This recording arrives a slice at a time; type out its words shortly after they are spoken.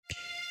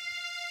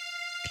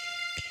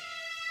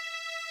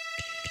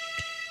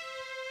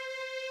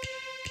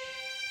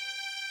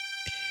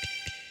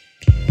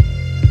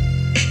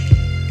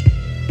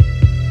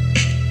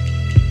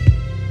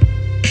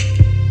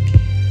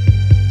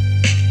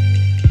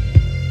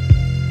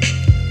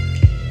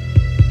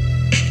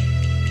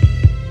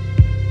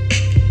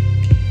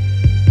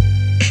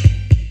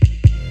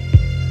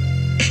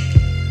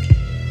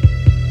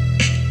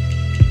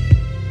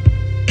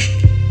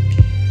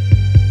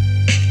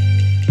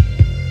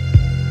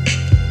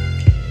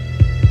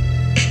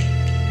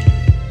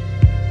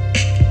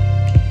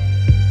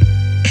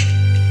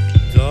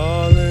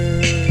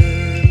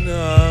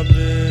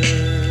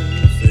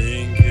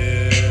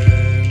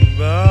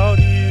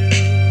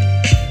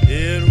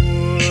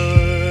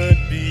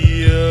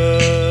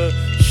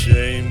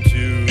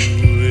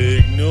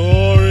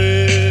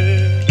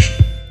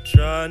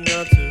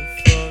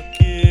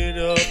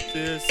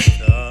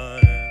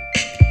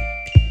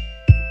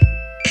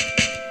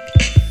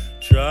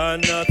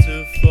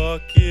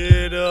fuck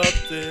it up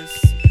this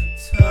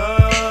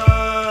time.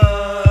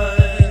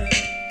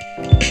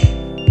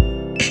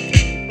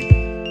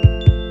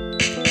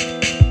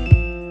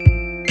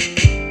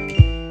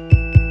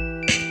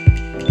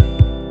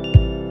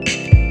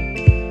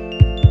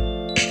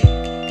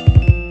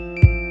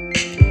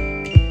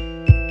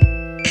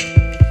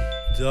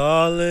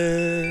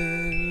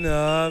 Darling,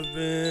 I've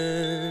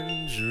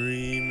been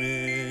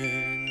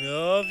dreaming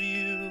of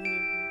you.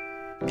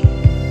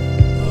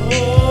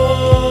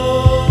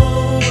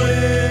 Oh,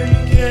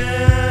 when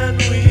can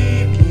we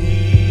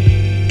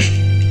meet?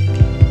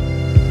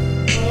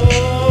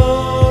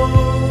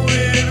 Oh,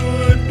 it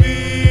would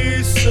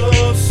be so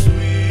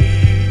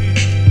sweet.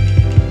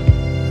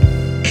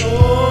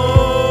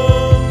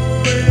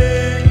 Oh,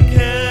 when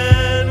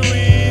can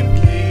we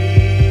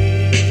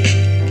meet?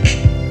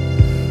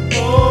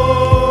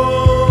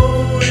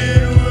 Oh,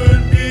 it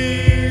would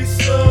be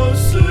so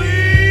sweet.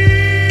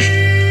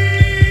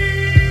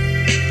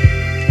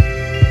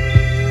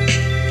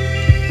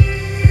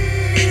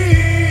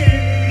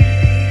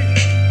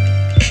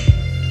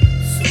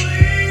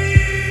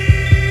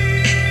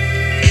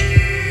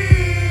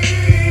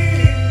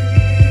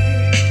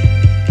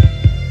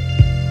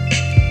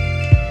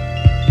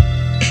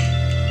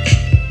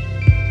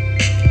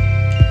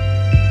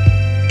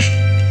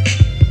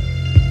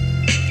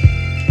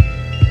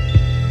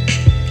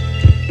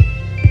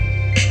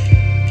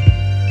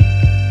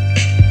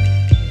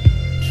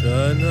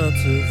 Try not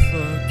to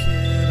fuck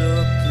it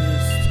up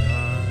this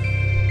time.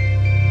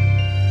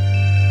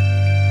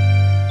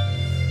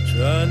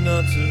 Try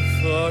not to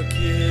fuck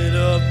it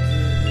up